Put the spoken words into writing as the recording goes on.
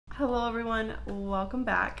Hello everyone, welcome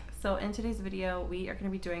back. So in today's video, we are going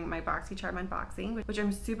to be doing my Boxycharm unboxing, which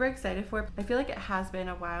I'm super excited for. I feel like it has been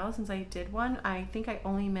a while since I did one. I think I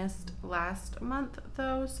only missed last month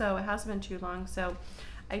though, so it hasn't been too long. So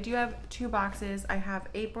I do have two boxes. I have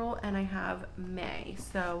April and I have May.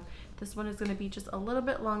 So this one is going to be just a little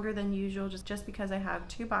bit longer than usual, just because I have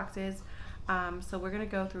two boxes. So we're going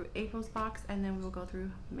to go through April's box and then we will go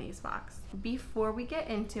through May's box. Before we get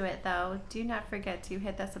into it though, do not forget to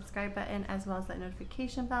hit that subscribe button as well as that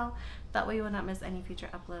notification bell. That way you will not miss any future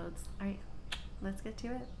uploads. Alright, let's get to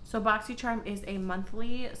it. So Boxycharm is a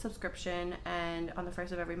monthly subscription, and on the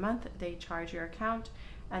first of every month they charge your account,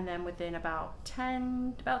 and then within about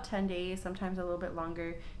 10 days, sometimes a little bit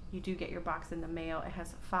longer, you do get your box in the mail. It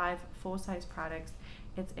has 5 full-size products.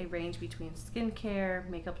 It's a range between skincare,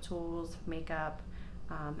 makeup tools, makeup,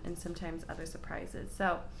 and sometimes other surprises.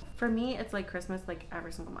 So for me, it's like Christmas, like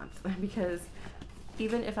every single month, because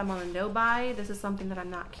even if I'm on a no buy, this is something that I'm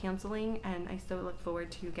not canceling, and I still look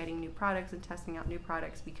forward to getting new products and testing out new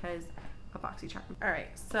products because of Boxycharm. All right,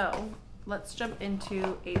 so let's jump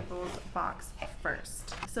into April's box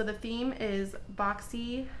first. So the theme is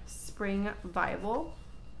Boxy Spring Vival.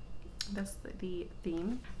 That's the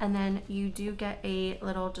theme. And then you do get a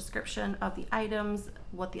little description of the items,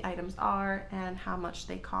 what the items are, and how much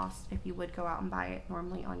they cost if you would go out and buy it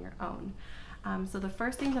normally on your own. So the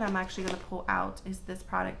first thing that I'm actually going to pull out is this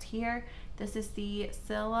product here. This is the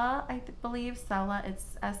Sela, I believe. Sela,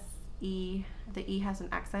 it's S-E. The E has an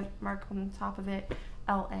accent mark on the top of it.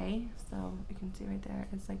 L-A. So you can see right there.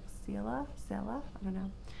 It's like Sela. I don't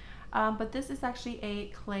know. But this is actually a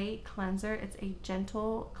clay cleanser. It's a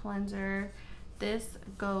gentle cleanser. This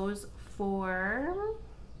goes for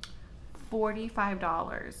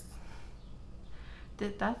 $45.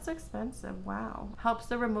 That's expensive, wow. Helps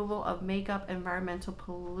the removal of makeup, environmental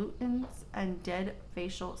pollutants, and dead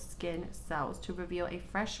facial skin cells to reveal a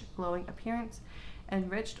fresh, glowing appearance,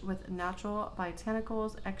 enriched with natural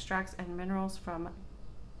botanicals, extracts, and minerals from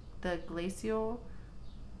the glacial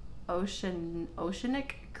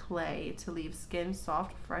oceanic clay to leave skin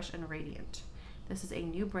soft, fresh, and radiant. This is a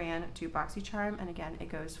new brand to Boxycharm, and again, it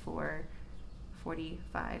goes for $45.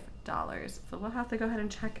 So we'll have to go ahead and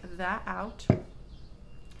check that out.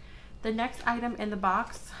 The next item in the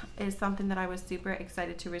box is something that I was super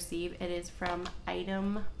excited to receive. It is from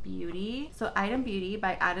Item Beauty. So Item Beauty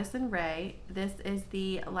by Addison Rae. This is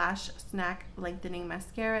the Lash Snack Lengthening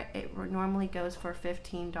Mascara. It normally goes for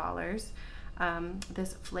 $15.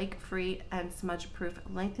 This flake-free and smudge-proof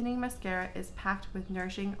lengthening mascara is packed with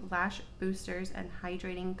nourishing lash boosters and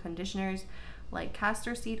hydrating conditioners like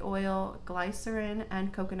castor seed oil, glycerin,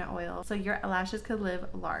 and coconut oil, so your lashes could live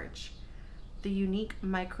large. The unique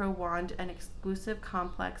micro wand and exclusive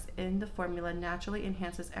complex in the formula naturally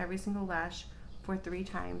enhances every single lash for 3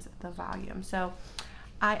 times the volume. So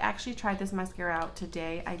I actually tried this mascara out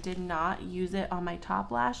today. I did not use it on my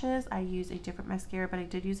top lashes. I used a different mascara, but I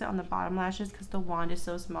did use it on the bottom lashes because the wand is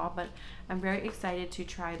so small. But I'm very excited to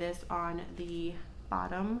try this on the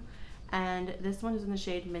bottom. And this one is in the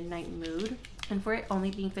shade Midnight Mood. And for it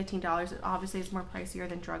only being $15, it obviously is more pricier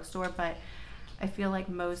than drugstore, but I feel like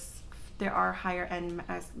there are higher end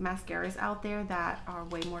mascaras out there that are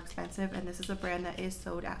way more expensive. And this is a brand that is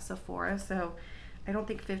sold at Sephora. So I don't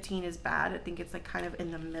think 15 is bad. I think it's like kind of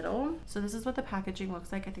in the middle. So this is what the packaging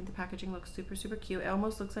looks like. I think the packaging looks super, super cute. It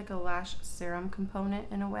almost looks like a lash serum component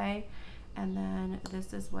in a way. And then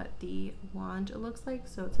this is what the wand looks like.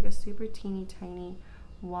 So it's like a super teeny tiny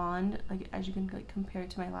wand, like as you can like compare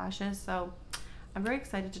it to my lashes. So I'm very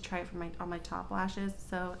excited to try it for on my top lashes.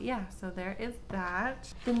 So yeah, so there is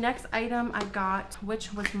that. The next item I got,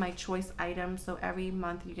 which was my choice item. So every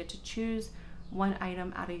month you get to choose one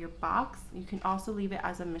item out of your box. You can also leave it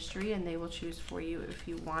as a mystery and they will choose for you if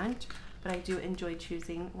you want, but I do enjoy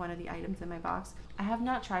choosing one of the items in my box. I have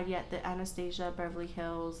not tried yet the Anastasia Beverly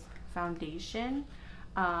Hills foundation.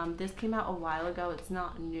 This came out a while ago. It's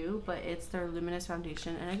not new, but it's their luminous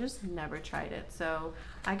foundation, and I just never tried it. So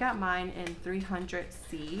I got mine in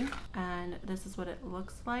 300C, and this is what it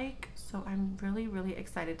looks like. So I'm really, really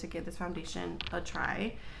excited to give this foundation a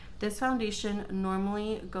try. This foundation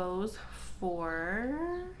normally goes for,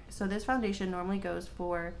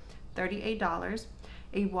 $38.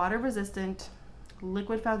 A water-resistant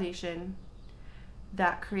liquid foundation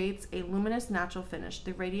that creates a luminous natural finish.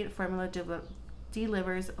 The radiant formula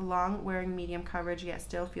delivers long-wearing medium coverage, yet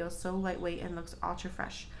still feels so lightweight and looks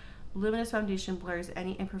ultra-fresh. Luminous foundation blurs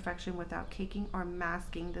any imperfection without caking or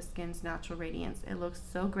masking the skin's natural radiance. It looks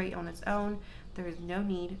so great on its own. There is no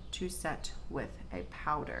need to set with a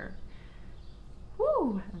powder.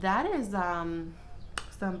 Woo, that is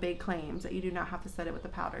some big claims that you do not have to set it with the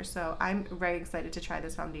powder. So I'm very excited to try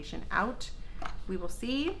this foundation out. We will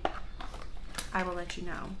see. I will let you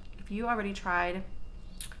know. If you already tried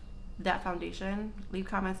that foundation, leave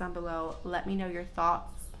comments down below. Let me know your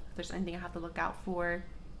thoughts. If there's anything I have to look out for,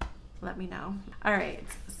 let me know. All right,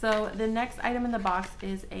 so the next item in the box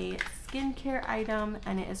is a skincare item,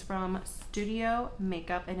 and it is from Studio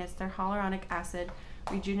Makeup, and it's their hyaluronic acid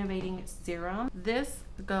rejuvenating serum. This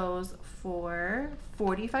goes for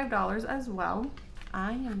 $45 as well.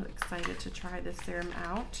 I am excited to try this serum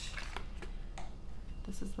out.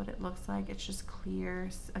 This is what it looks like. It's just clear,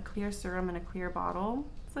 a clear serum in a clear bottle.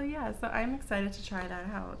 So yeah, so I'm excited to try that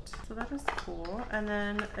out. So that is cool. And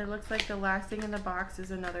then it looks like the last thing in the box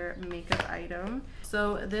is another makeup item.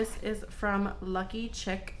 So this is from Lucky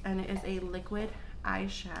Chick, and it is a liquid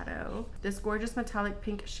eyeshadow. This gorgeous metallic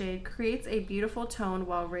pink shade creates a beautiful tone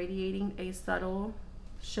while radiating a subtle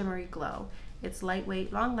shimmery glow. It's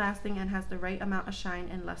lightweight, long-lasting, and has the right amount of shine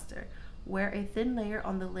and luster. Wear a thin layer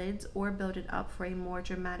on the lids or build it up for a more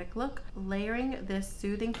dramatic look. Layering this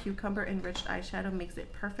soothing cucumber enriched eyeshadow makes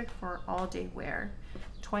it perfect for all day wear.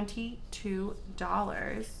 $22.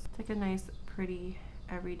 It's like a nice pretty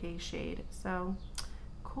everyday shade. So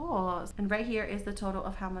cool. And right here is the total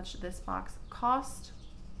of how much this box cost.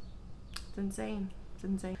 It's insane. It's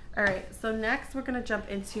insane. All right, so next we're gonna jump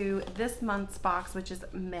into this month's box, which is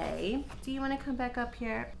May. Do you want to come back up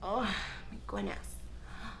here? Oh my goodness.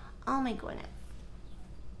 Oh my goodness.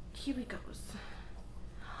 Here we goes.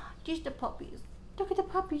 Just the puppies. Look at the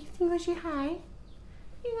puppies. You wanna say hi?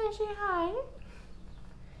 You wanna say hi?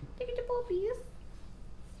 Look at the puppies.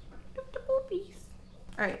 Look at the puppies.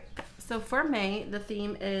 Alright, so for May, the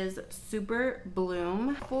theme is Super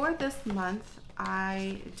Bloom. For this month,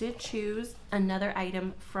 I did choose another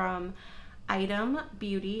item from Item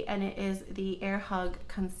Beauty, and it is the Air Hug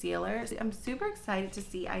Concealer. I'm super excited to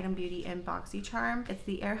see Item Beauty in Boxycharm. It's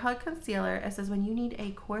the Air Hug Concealer. It says when you need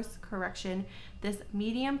a course correction, this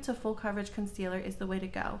medium to full coverage concealer is the way to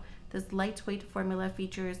go. This lightweight formula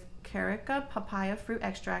features carica papaya fruit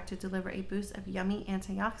extract to deliver a boost of yummy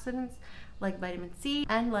antioxidants like vitamin C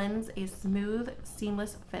and lends a smooth,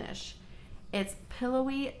 seamless finish. Its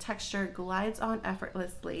pillowy texture glides on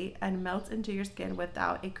effortlessly and melts into your skin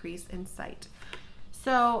without a crease in sight.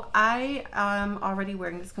 So I am already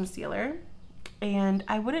wearing this concealer, and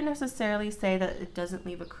I wouldn't necessarily say that it doesn't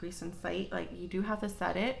leave a crease in sight. Like, you do have to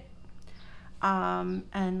set it,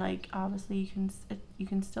 and like obviously you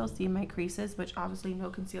can still see my creases, which obviously no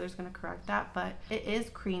concealer is going to correct that, but it is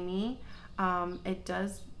creamy. It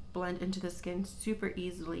does blend into the skin super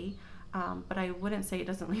easily. But I wouldn't say it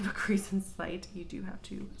doesn't leave a crease in sight. You do have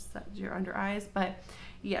to set your under eyes. But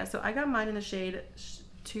yeah, so I got mine in the shade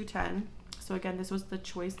 210. So again, this was the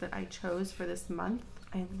choice that I chose for this month.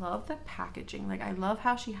 I love the packaging. Like, I love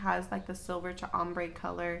how she has like the silver to ombre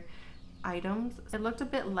color items. It looked a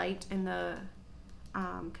bit light in the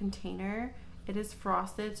container. It is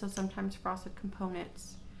frosted, so sometimes frosted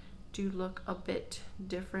components do look a bit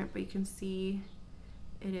different, but you can see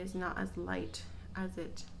it is not as light as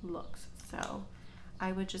it looks. So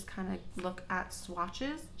I would just kind of look at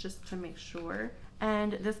swatches just to make sure.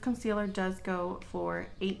 And this concealer does go for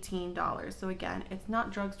 $18. So again, it's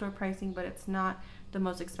not drugstore pricing, but it's not the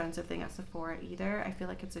most expensive thing at Sephora either. I feel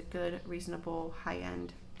like it's a good, reasonable,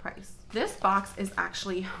 high-end price. This box is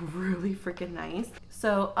actually really freaking nice.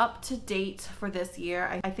 So up to date for this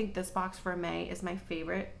year, I think this box for May is my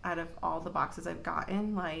favorite out of all the boxes I've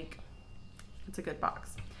gotten. Like, it's a good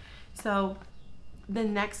box. So the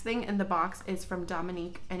next thing in the box is from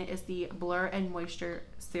Dominique, and it is the Blur and Moisture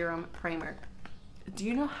Serum Primer. Do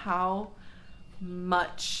you know how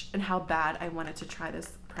much and how bad I wanted to try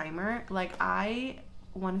this primer? Like, I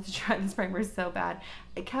wanted to try this primer so bad.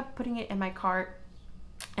 I kept putting it in my cart,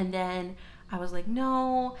 and then I was like,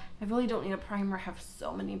 no, I really don't need a primer. I have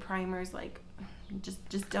so many primers. Like,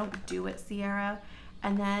 just don't do it, Sierra.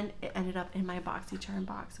 And then it ended up in my Boxycharm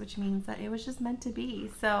box, which means that it was just meant to be.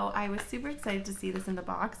 So I was super excited to see this in the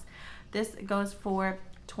box. This goes for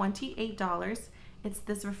 $28. It's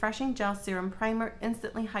this refreshing gel serum primer,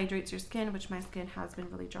 instantly hydrates your skin, which my skin has been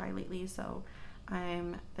really dry lately, so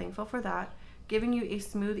I'm thankful for that. Giving you a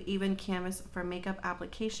smooth, even canvas for makeup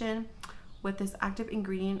application. With this active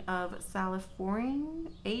ingredient of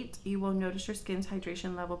salicylic 8, you will notice your skin's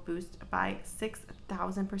hydration level boost by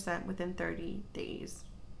 6,000% within 30 days.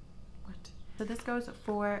 What? So this goes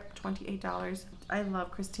for $28. I love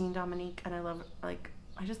Christine Dominique, and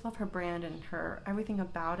I just love her brand and everything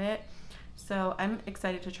about it. So I'm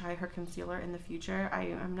excited to try her concealer in the future.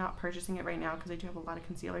 I'm not purchasing it right now because I do have a lot of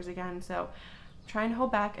concealers again. So I'm trying to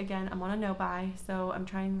hold back again. I'm on a no buy, so I'm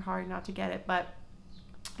trying hard not to get it, but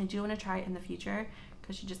I do want to try it in the future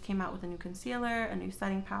because she just came out with a new concealer, a new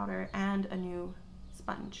setting powder, and a new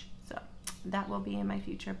sponge. So that will be in my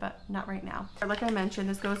future, but not right now. Like I mentioned,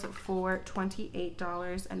 this goes for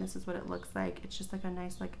 $28, and this is what it looks like. It's just like a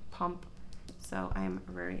nice like pump. So I'm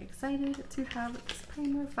very excited to have this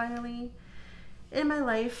primer finally in my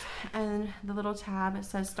life. And the little tab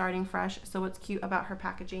says starting fresh. So what's cute about her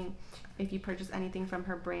packaging, if you purchase anything from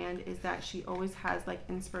her brand, is that she always has like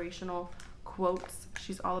inspirational quotes.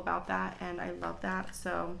 She's all about that, and I love that.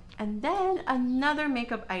 So, and then another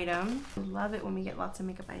makeup item. I love it when we get lots of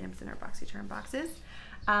makeup items in our Boxycharm boxes.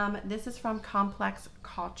 This is from Complex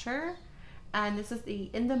Culture, and this is the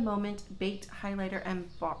In the Moment Baked Highlighter and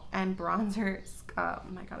Bronzer. Oh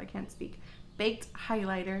my god, I can't speak. Baked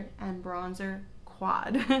highlighter and bronzer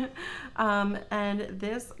quad. And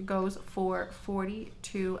this goes for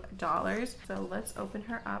 $42. So let's open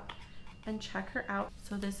her up and check her out.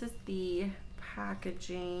 So this is the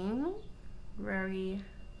packaging, very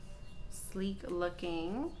sleek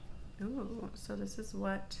looking. Ooh, so this is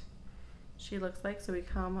what she looks like. So we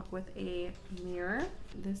come with a mirror.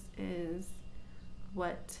 This is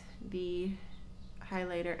what the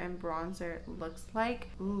highlighter and bronzer looks like.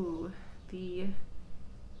 Ooh, the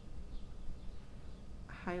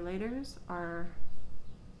highlighters are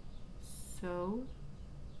so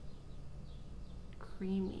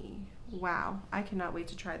creamy. Wow, I cannot wait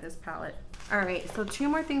to try this palette. All right, so two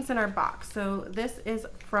more things in our box. So this is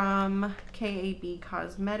from KAB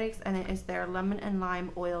Cosmetics, and it is their Lemon and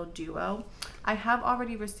Lime Oil Duo. I have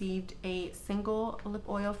already received a single lip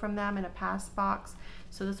oil from them in a past box,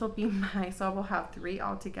 so this will be so I will have 3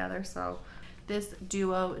 altogether. So this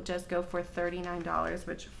duo does go for $39,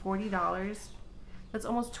 which $40, that's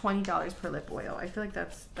almost $20 per lip oil. I feel like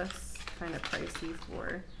that's kind of pricey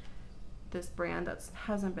for this brand that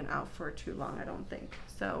hasn't been out for too long, I don't think.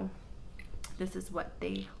 So this is what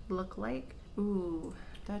they look like. Ooh,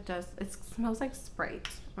 that does, it smells like Sprite.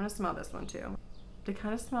 I'm gonna smell this one too. They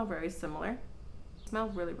kind of smell very similar. Smell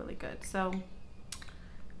really, really good. So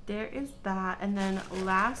there is that. And then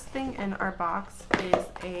last thing in our box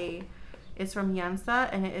is from Yansa,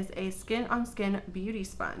 and it is a Skin on Skin Beauty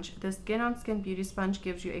Sponge. The Skin on Skin Beauty Sponge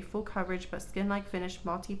gives you a full coverage but skin-like finish,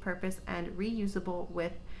 multi-purpose and reusable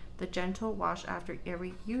with the gentle wash after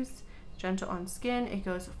every use. Gentle on skin. It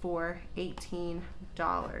goes for $18.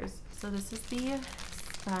 So this is the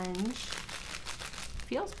sponge.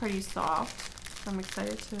 Feels pretty soft, so I'm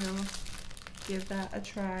excited to give that a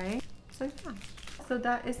try. So yeah, so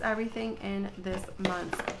that is everything in this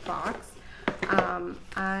month's box.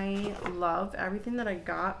 I love everything that I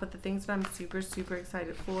got, but the things that I'm super, super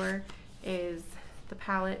excited for is the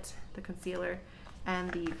palette, the concealer,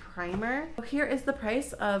 and the primer. So here is the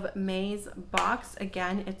price of May's box.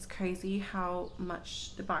 Again, it's crazy how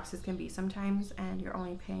much the boxes can be sometimes, and you're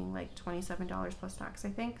only paying like $27 plus tax, I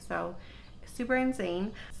think. So super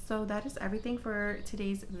insane. So that is everything for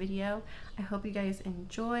today's video. I hope you guys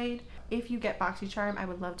enjoyed. If you get Boxycharm, I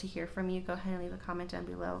would love to hear from you. Go ahead and leave a comment down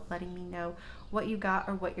below letting me know what you got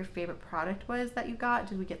or what your favorite product was that you got.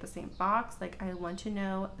 Did we get the same box? Like, I want to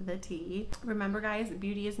know the tea. Remember guys,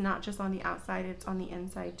 beauty is not just on the outside, it's on the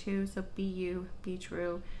inside too. So be you, be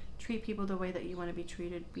true, treat people the way that you want to be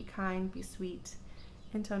treated, be kind, be sweet.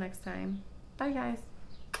 Until next time, bye guys.